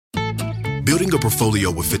Building a portfolio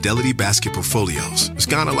with Fidelity Basket Portfolios is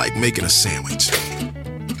kind of like making a sandwich.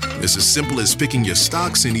 It's as simple as picking your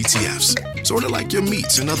stocks and ETFs, sort of like your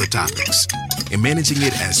meats and other toppings, and managing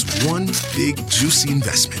it as one big, juicy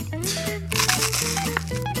investment.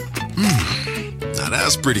 Now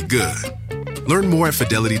that's pretty good. Learn more at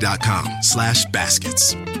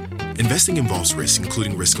fidelity.com/baskets. Investing involves risk,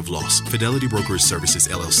 including risk of loss. Fidelity Brokerage Services,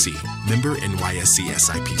 LLC. Member NYSE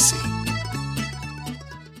SIPC.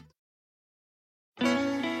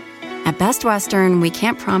 At Best Western, we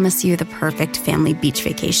can't promise you the perfect family beach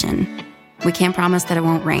vacation. We can't promise that it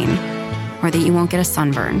won't rain, or that you won't get a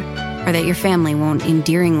sunburn, or that your family won't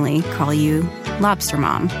endearingly call you Lobster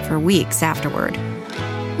Mom for weeks afterward.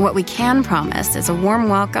 What we can promise is a warm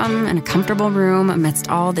welcome and a comfortable room amidst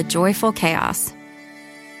all the joyful chaos.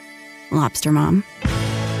 Lobster Mom.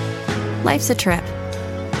 Life's a trip.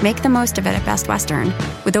 Make the most of it at Best Western,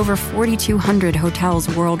 with over 4,200 hotels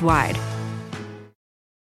worldwide.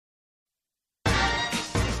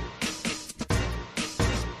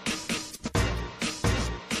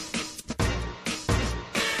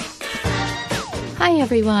 Hi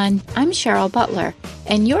everyone, I'm Cheryl Butler,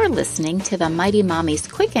 and you're listening to the Mighty Mommy's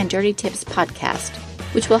Quick and Dirty Tips podcast,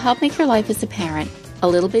 which will help make your life as a parent a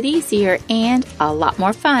little bit easier and a lot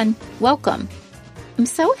more fun. Welcome. I'm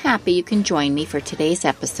so happy you can join me for today's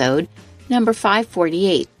episode, number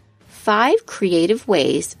 548, 5 Creative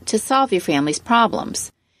Ways to Solve Your Family's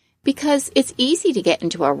Problems, because it's easy to get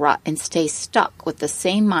into a rut and stay stuck with the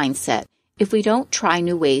same mindset if we don't try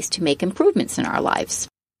new ways to make improvements in our lives.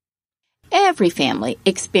 Every family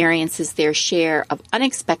experiences their share of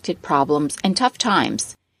unexpected problems and tough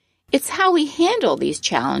times. It's how we handle these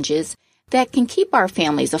challenges that can keep our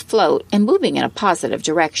families afloat and moving in a positive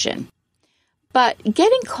direction. But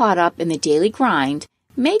getting caught up in the daily grind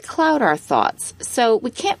may cloud our thoughts, so we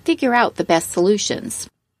can't figure out the best solutions.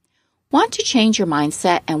 Want to change your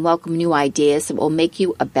mindset and welcome new ideas that will make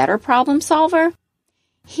you a better problem solver?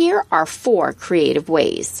 Here are 4 creative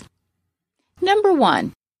ways. Number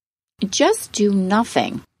 1. Just do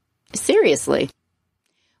nothing. Seriously.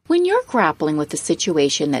 When you're grappling with a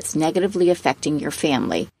situation that's negatively affecting your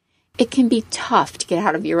family, it can be tough to get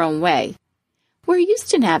out of your own way. We're used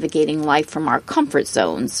to navigating life from our comfort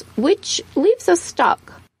zones, which leaves us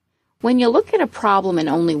stuck. When you look at a problem in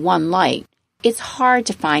only one light, it's hard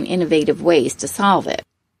to find innovative ways to solve it.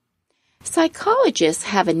 Psychologists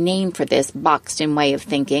have a name for this boxed-in way of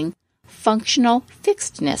thinking: functional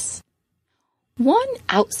fixedness. One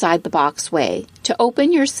outside-the-box way to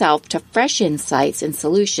open yourself to fresh insights and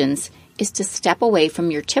solutions is to step away from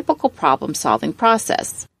your typical problem-solving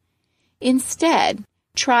process. Instead,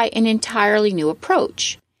 try an entirely new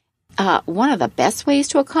approach. One of the best ways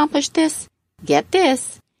to accomplish this, get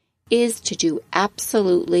this, is to do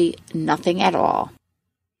absolutely nothing at all.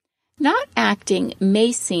 Not acting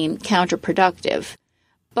may seem counterproductive,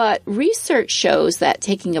 but research shows that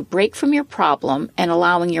taking a break from your problem and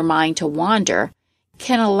allowing your mind to wander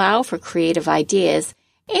can allow for creative ideas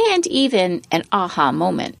and even an aha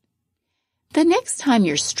moment. The next time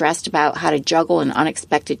you're stressed about how to juggle an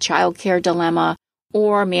unexpected childcare dilemma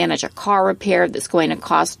or manage a car repair that's going to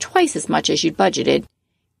cost twice as much as you'd budgeted,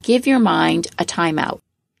 give your mind a timeout.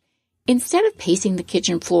 Instead of pacing the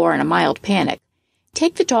kitchen floor in a mild panic,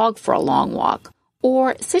 take the dog for a long walk,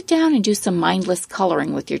 or sit down and do some mindless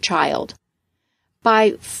coloring with your child.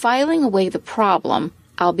 By filing away the problem,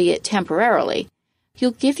 albeit temporarily,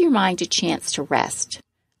 you'll give your mind a chance to rest.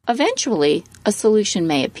 Eventually, a solution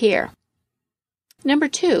may appear. Number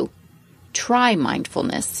 2, try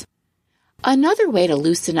mindfulness. Another way to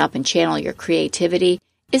loosen up and channel your creativity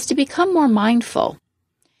is to become more mindful.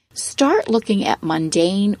 Start looking at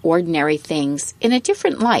mundane, ordinary things in a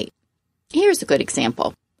different light. Here's a good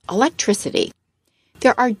example: electricity.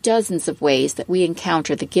 There are dozens of ways that we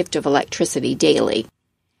encounter the gift of electricity daily.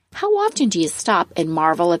 How often do you stop and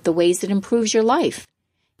marvel at the ways it improves your life?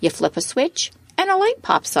 You flip a switch, and a light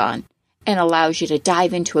pops on and allows you to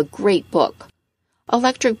dive into a great book.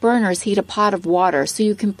 Electric burners heat a pot of water so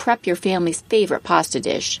you can prep your family's favorite pasta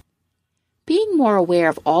dish. Being more aware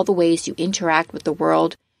of all the ways you interact with the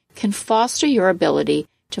world can foster your ability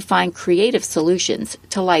to find creative solutions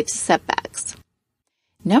to life's setbacks.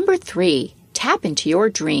 Number 3. Tap into your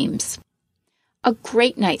dreams. A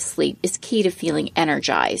great night's sleep is key to feeling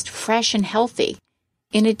energized, fresh, and healthy.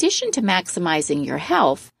 In addition to maximizing your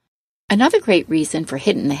health, another great reason for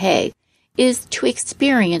hitting the hay is to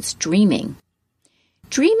experience dreaming.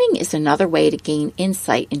 Dreaming is another way to gain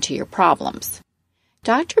insight into your problems.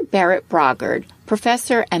 Dr. Berit Braugard,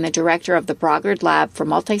 professor and the director of the Braugard Lab for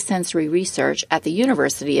Multisensory Research at the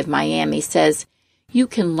University of Miami, says, you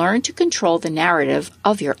can learn to control the narrative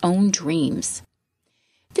of your own dreams.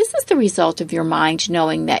 This is the result of your mind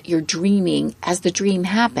knowing that you're dreaming as the dream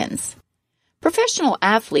happens. Professional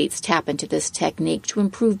athletes tap into this technique to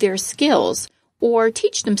improve their skills or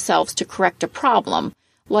teach themselves to correct a problem,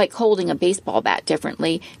 like holding a baseball bat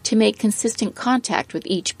differently to make consistent contact with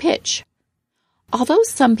each pitch. Although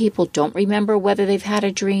some people don't remember whether they've had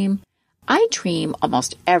a dream, I dream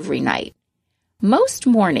almost every night. Most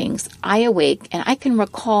mornings, I awake and I can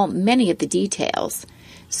recall many of the details.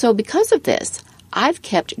 So because of this, I've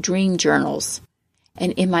kept dream journals.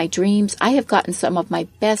 And in my dreams, I have gotten some of my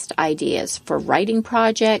best ideas for writing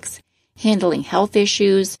projects, handling health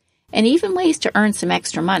issues, and even ways to earn some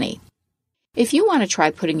extra money. If you want to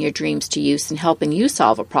try putting your dreams to use and helping you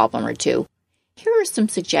solve a problem or two, here are some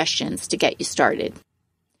suggestions to get you started.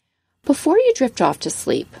 Before you drift off to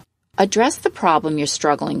sleep, address the problem you're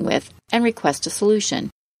struggling with and request a solution.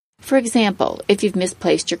 For example, if you've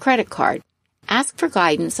misplaced your credit card, ask for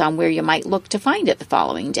guidance on where you might look to find it the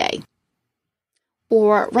following day.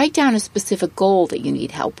 Or write down a specific goal that you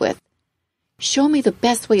need help with. Show me the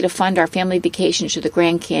best way to fund our family vacation to the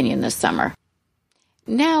Grand Canyon this summer.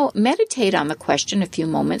 Now, meditate on the question a few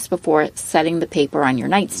moments before setting the paper on your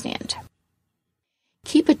nightstand.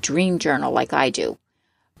 Keep a dream journal like I do.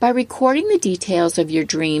 By recording the details of your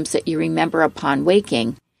dreams that you remember upon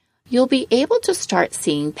waking, you'll be able to start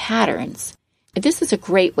seeing patterns. This is a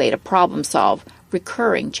great way to problem solve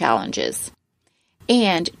recurring challenges.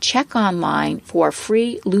 And check online for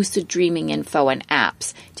free lucid dreaming info and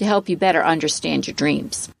apps to help you better understand your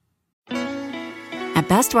dreams. At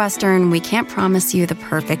Best Western, we can't promise you the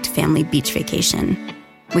perfect family beach vacation.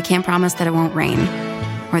 We can't promise that it won't rain,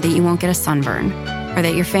 or that you won't get a sunburn, or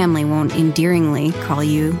that your family won't endearingly call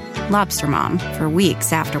you Lobster Mom for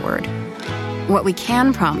weeks afterward. What we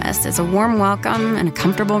can promise is a warm welcome and a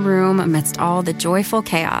comfortable room amidst all the joyful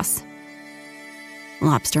chaos.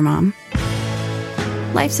 Lobster Mom.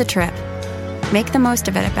 Life's a trip. Make the most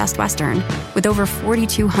of it at Best Western, with over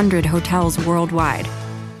 4,200 hotels worldwide.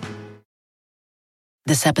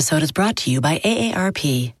 This episode is brought to you by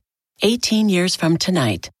AARP. 18 years from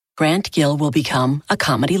tonight, Grant Gill will become a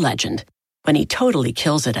comedy legend when he totally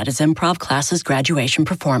kills it at his improv class's graduation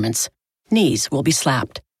performance. Knees will be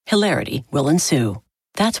slapped. Hilarity will ensue.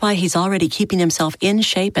 That's why he's already keeping himself in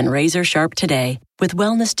shape and razor sharp today with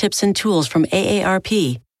wellness tips and tools from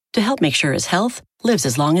AARP to help make sure his health lives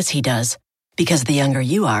as long as he does. Because the younger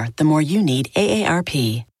you are, the more you need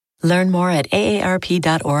AARP. Learn more at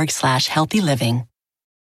aarp.org/healthyliving.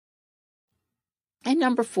 And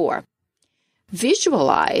number 4,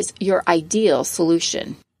 visualize your ideal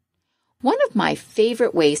solution. One of my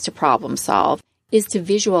favorite ways to problem solve is to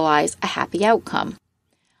visualize a happy outcome.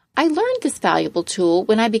 I learned this valuable tool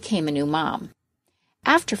when I became a new mom.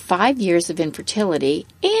 After 5 years of infertility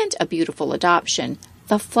and a beautiful adoption,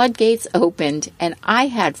 the floodgates opened and I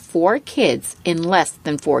had 4 kids in less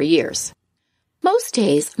than 4 years. Most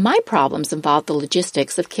days, my problems involved the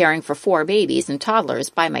logistics of caring for 4 babies and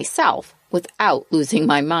toddlers by myself without losing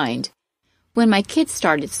my mind. When my kids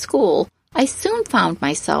started school, I soon found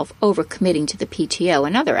myself overcommitting to the PTO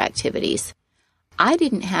and other activities. I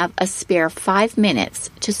didn't have a spare 5 minutes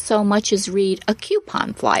to so much as read a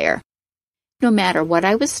coupon flyer. No matter what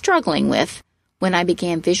I was struggling with, when I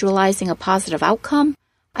began visualizing a positive outcome,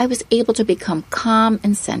 I was able to become calm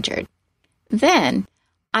and centered. Then,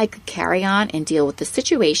 I could carry on and deal with the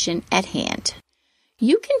situation at hand.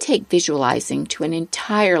 You can take visualizing to an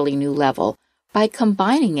entirely new level by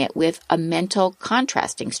combining it with a mental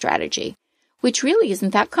contrasting strategy, which really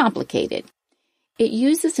isn't that complicated. It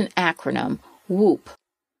uses an acronym, WOOP: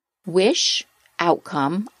 Wish,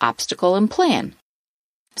 Outcome, Obstacle, and Plan.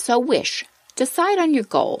 So wish. Decide on your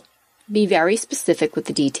goal. Be very specific with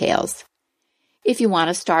the details. If you want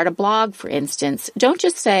to start a blog, for instance, don't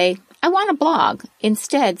just say, I want a blog.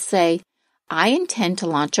 Instead, say, I intend to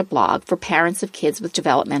launch a blog for parents of kids with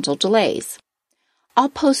developmental delays. I'll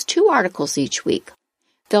post 2 articles each week.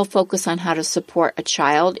 They'll focus on how to support a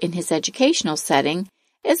child in his educational setting,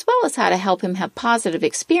 as well as how to help him have positive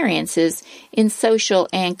experiences in social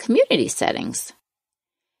and community settings.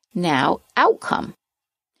 Now, outcome.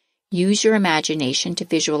 Use your imagination to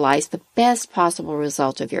visualize the best possible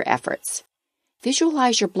result of your efforts.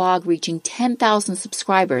 Visualize your blog reaching 10,000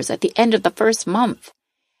 subscribers at the end of the first month.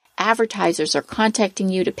 Advertisers are contacting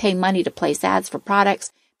you to pay money to place ads for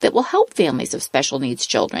products that will help families of special needs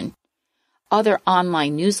children. Other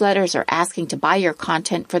online newsletters are asking to buy your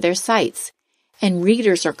content for their sites, and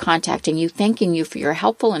readers are contacting you thanking you for your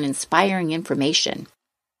helpful and inspiring information.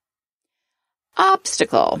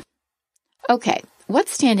 Obstacle. Okay,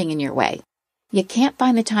 what's standing in your way? You can't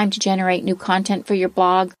find the time to generate new content for your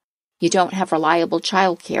blog. You don't have reliable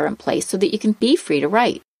childcare in place so that you can be free to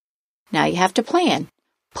write. Now you have to plan.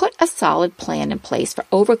 Put a solid plan in place for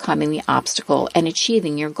overcoming the obstacle and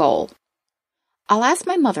achieving your goal. I'll ask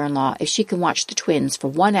my mother-in-law if she can watch the twins for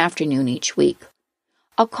one afternoon each week.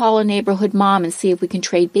 I'll call a neighborhood mom and see if we can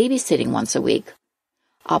trade babysitting once a week.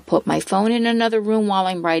 I'll put my phone in another room while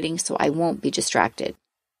I'm writing so I won't be distracted.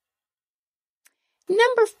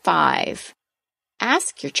 Number 5.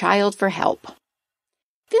 Ask your child for help.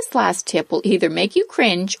 This last tip will either make you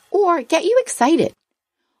cringe or get you excited.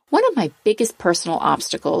 One of my biggest personal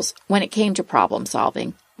obstacles when it came to problem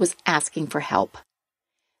solving was asking for help.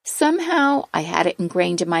 Somehow I had it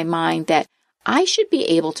ingrained in my mind that I should be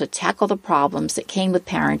able to tackle the problems that came with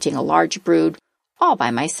parenting a large brood all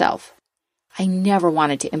by myself. I never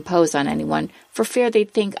wanted to impose on anyone for fear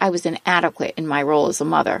they'd think I was inadequate in my role as a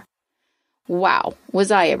mother. Wow,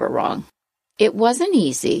 was I ever wrong. It wasn't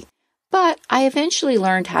easy, but I eventually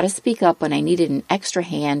learned how to speak up when I needed an extra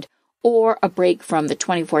hand or a break from the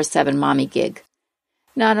 24/7 mommy gig.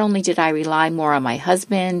 Not only did I rely more on my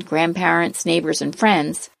husband, grandparents, neighbors, and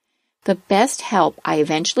friends, the best help I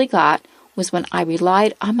eventually got was when I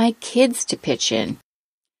relied on my kids to pitch in.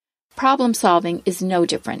 Problem solving is no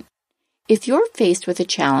different. If you're faced with a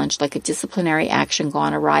challenge like a disciplinary action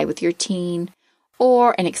gone awry with your teen,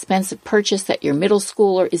 or an expensive purchase that your middle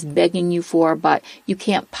schooler is begging you for but you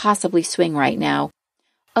can't possibly swing right now,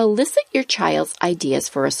 elicit your child's ideas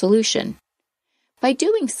for a solution. By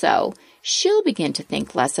doing so, she'll begin to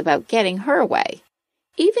think less about getting her way.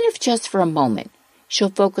 Even if just for a moment, she'll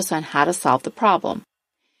focus on how to solve the problem.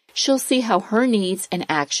 She'll see how her needs and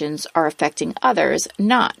actions are affecting others,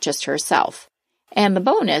 not just herself. And the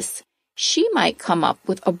bonus, she might come up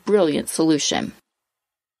with a brilliant solution.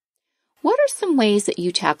 What are some ways that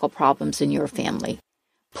you tackle problems in your family?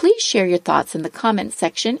 Please share your thoughts in the comments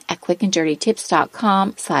section at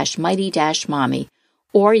quickanddirtytips.com/mighty-mommy,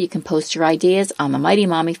 or you can post your ideas on the Mighty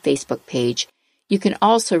Mommy Facebook page. You can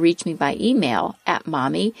also reach me by email at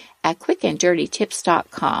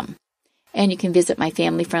mommy@quickanddirtytips.com. And you can visit my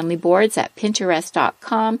family-friendly boards at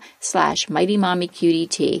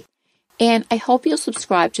pinterest.com/mightymommyqdt. And I hope you'll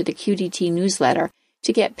subscribe to the QDT newsletter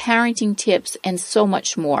to get parenting tips and so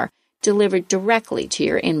much more delivered directly to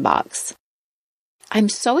your inbox. I'm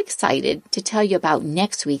so excited to tell you about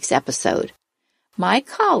next week's episode. My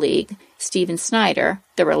colleague, Stephen Snyder,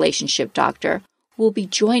 the relationship doctor, will be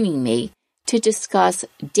joining me to discuss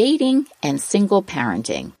dating and single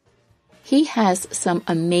parenting. He has some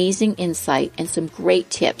amazing insight and some great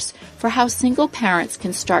tips for how single parents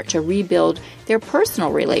can start to rebuild their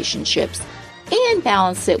personal relationships and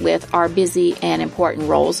balance it with our busy and important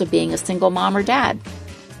roles of being a single mom or dad.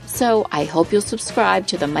 So I hope you'll subscribe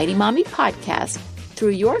to the Mighty Mommy podcast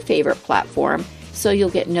through your favorite platform so you'll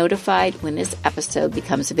get notified when this episode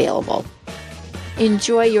becomes available.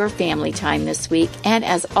 Enjoy your family time this week, and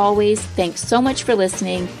as always, thanks so much for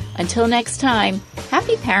listening. Until next time,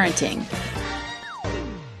 happy parenting.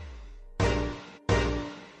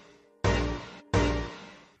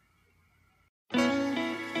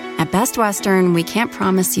 At Best Western, we can't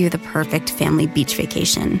promise you the perfect family beach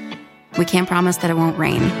vacation. We can't promise that it won't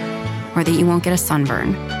rain, or that you won't get a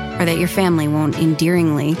sunburn, or that your family won't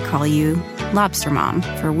endearingly call you Lobster Mom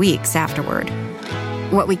for weeks afterward.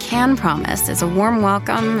 What we can promise is a warm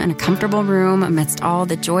welcome and a comfortable room amidst all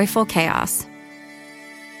the joyful chaos.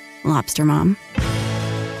 Lobster Mom.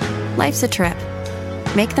 Life's a trip.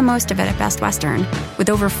 Make the most of it at Best Western, with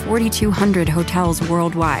over 4,200 hotels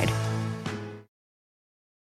worldwide.